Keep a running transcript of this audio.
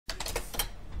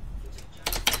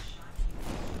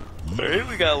Alright,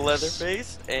 we got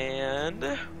Leatherface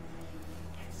and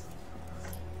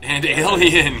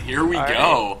Alien. Here we All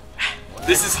go.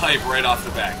 This is hype right off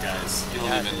the bat, guys. You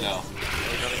don't even know.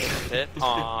 We're gonna get the pit.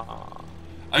 Aww.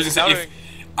 I was gonna say,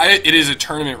 it is a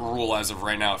tournament rule as of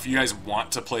right now. If you guys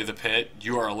want to play the pit,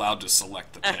 you are allowed to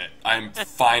select the pit. I'm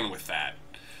fine with that.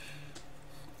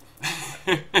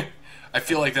 I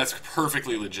feel like that's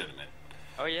perfectly legitimate.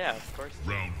 Oh yeah, of course.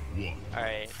 Round 1.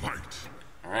 Alright. Fight.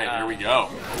 Alright, here we go.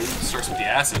 Starts with the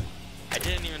acid. I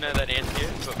didn't even know that answer,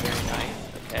 but very nice.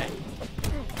 Okay.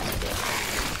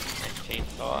 Nice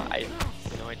chainsaw. I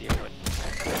have no idea what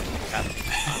happened.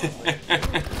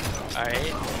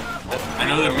 Alright. I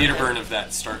know the meter burn of that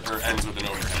ends with an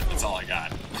overhead. That's all I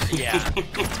got. Yeah.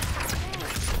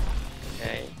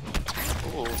 Okay.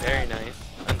 Ooh, very nice.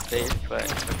 Unsafe,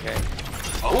 but okay.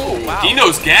 Oh, wow. he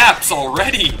knows gaps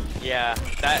already. Yeah,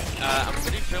 that I'm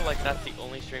pretty sure like that's the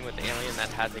only string with the alien that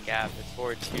has a gap. It's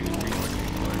 4, 2, 3, 4, 3,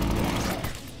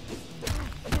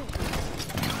 4.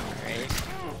 Alright.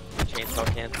 Chainsaw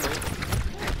cancel.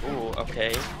 Ooh,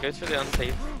 okay. Goes for the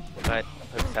unsafe, but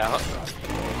hooks out.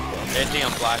 There's the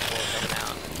unblockable coming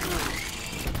out.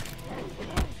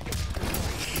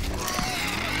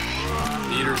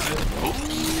 Meters it. Oh.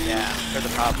 Yeah, for the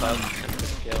pop-up and the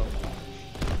skill.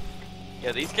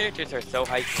 Yeah, these characters are so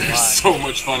hyped to They're watch. so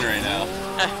much fun right now.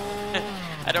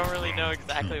 I don't really know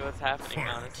exactly what's happening,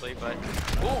 honestly, but...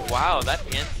 Ooh, wow, that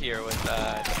anti-tier with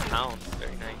the pounds.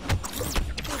 Very nice.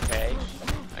 Okay.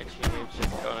 iChewNoobs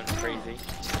just going crazy.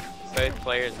 Both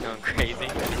players going crazy.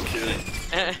 No kidding.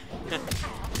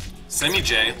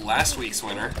 Semiij, last week's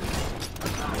winner.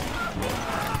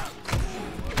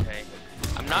 Okay.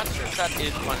 I'm not sure if that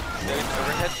is fun. There's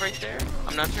overheads right there.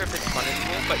 I'm not sure if it's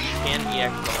punishable, but you can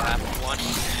EX the last one to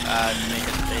make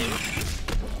it safe.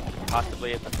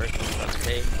 Possibly if the first one's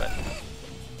unsafe, but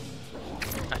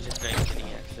I just know you can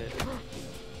EX it.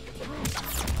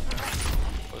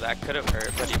 Well, that could have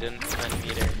hurt, but he didn't spend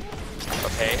meter.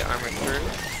 Okay, armor through.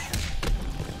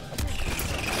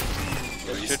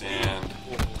 Stand.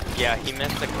 Yeah, he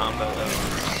missed the combo though.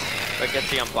 But gets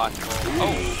the unblockable.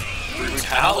 Oh!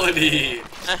 Brutality!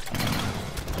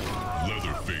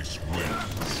 Leatherface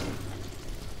wins.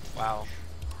 Wow.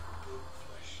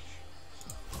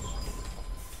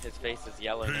 His face is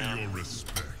yellow Pay now. your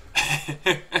respect.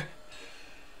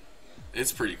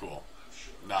 It's pretty cool.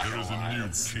 Not There gonna is a lie, new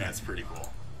that's king. pretty cool.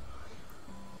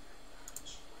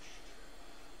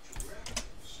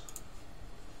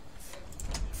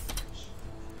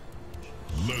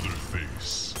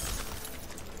 Leatherface.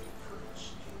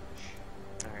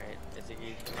 Alright, is he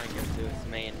might go to his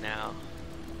main now?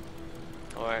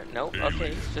 Or, nope,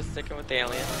 okay, he's just sticking with the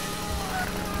alien.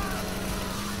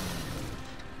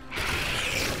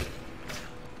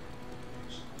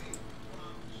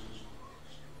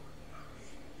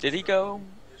 Did he go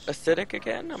acidic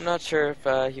again? I'm not sure if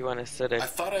he went acidic. I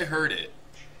thought I heard it,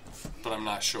 but I'm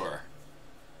not sure.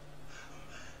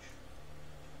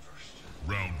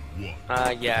 Round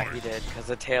 1. Yeah, he did, because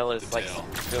the tail is The like tail.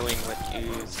 spilling with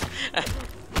ooze.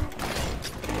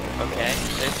 Okay,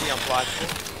 there's the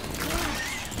unblockable.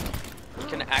 You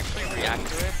can actually react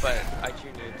to it, but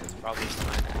iChewNoobs is probably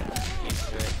fine at used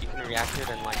to it. You can react to it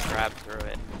and like grab through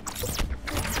it.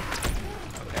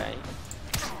 Okay.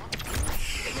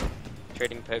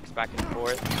 Trading pokes back and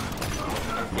forth.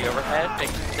 There's the overhead,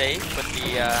 makes it safe with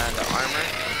the armor.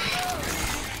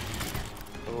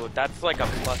 Ooh, that's like a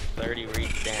plus 30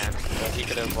 reach stand, so he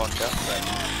could have walked up, but...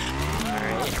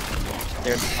 Alright.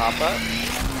 There's the pop-up.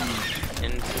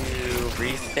 Into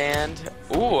restand.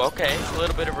 Ooh, okay. A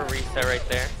little bit of a reset right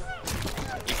there.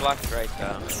 He blocked right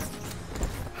though.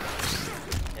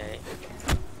 Okay.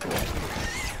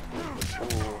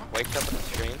 Ooh, wakes up on the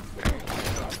screen.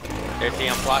 There's the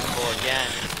unblockable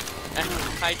again.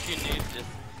 iChewNoobs just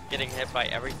getting hit by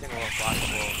every single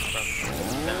unblockable from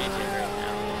Semiij right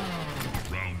now.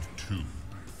 Round 2.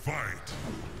 Fight.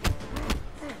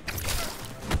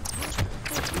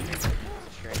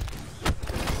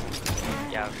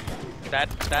 Yeah, that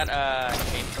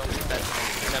chainsaw move that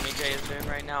Semiij is doing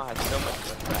right now has so much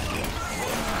whiplash.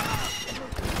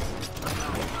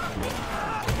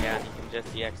 Yeah, you can just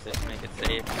EX it to make it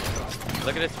safe.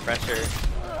 Look at his pressure.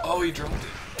 Oh, he dropped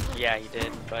it. Yeah, he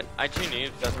did, but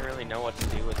iChewNoobs doesn't really know what to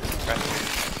do with his pressure.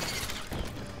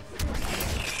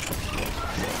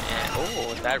 And,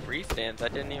 oh, that restands. I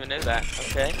didn't even know that.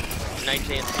 Okay. Night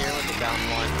Chain's here with the down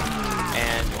one.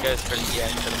 And goes for the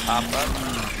EX to the pop-up.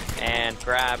 And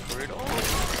grab Brutal.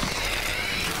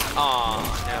 Aw,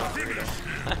 no, Brutal.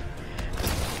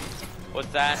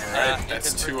 What's that? Alright,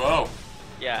 that's it's 2-0.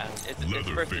 Yeah, it's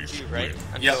versus 2, right?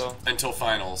 Yep, until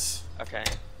finals. Okay.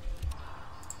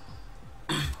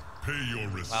 Pay your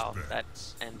Wow, respects.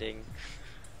 that's ending.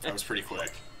 That was pretty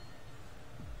quick.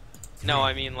 No,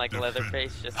 I mean like Defend.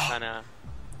 Leatherface just kind of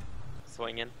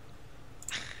swinging.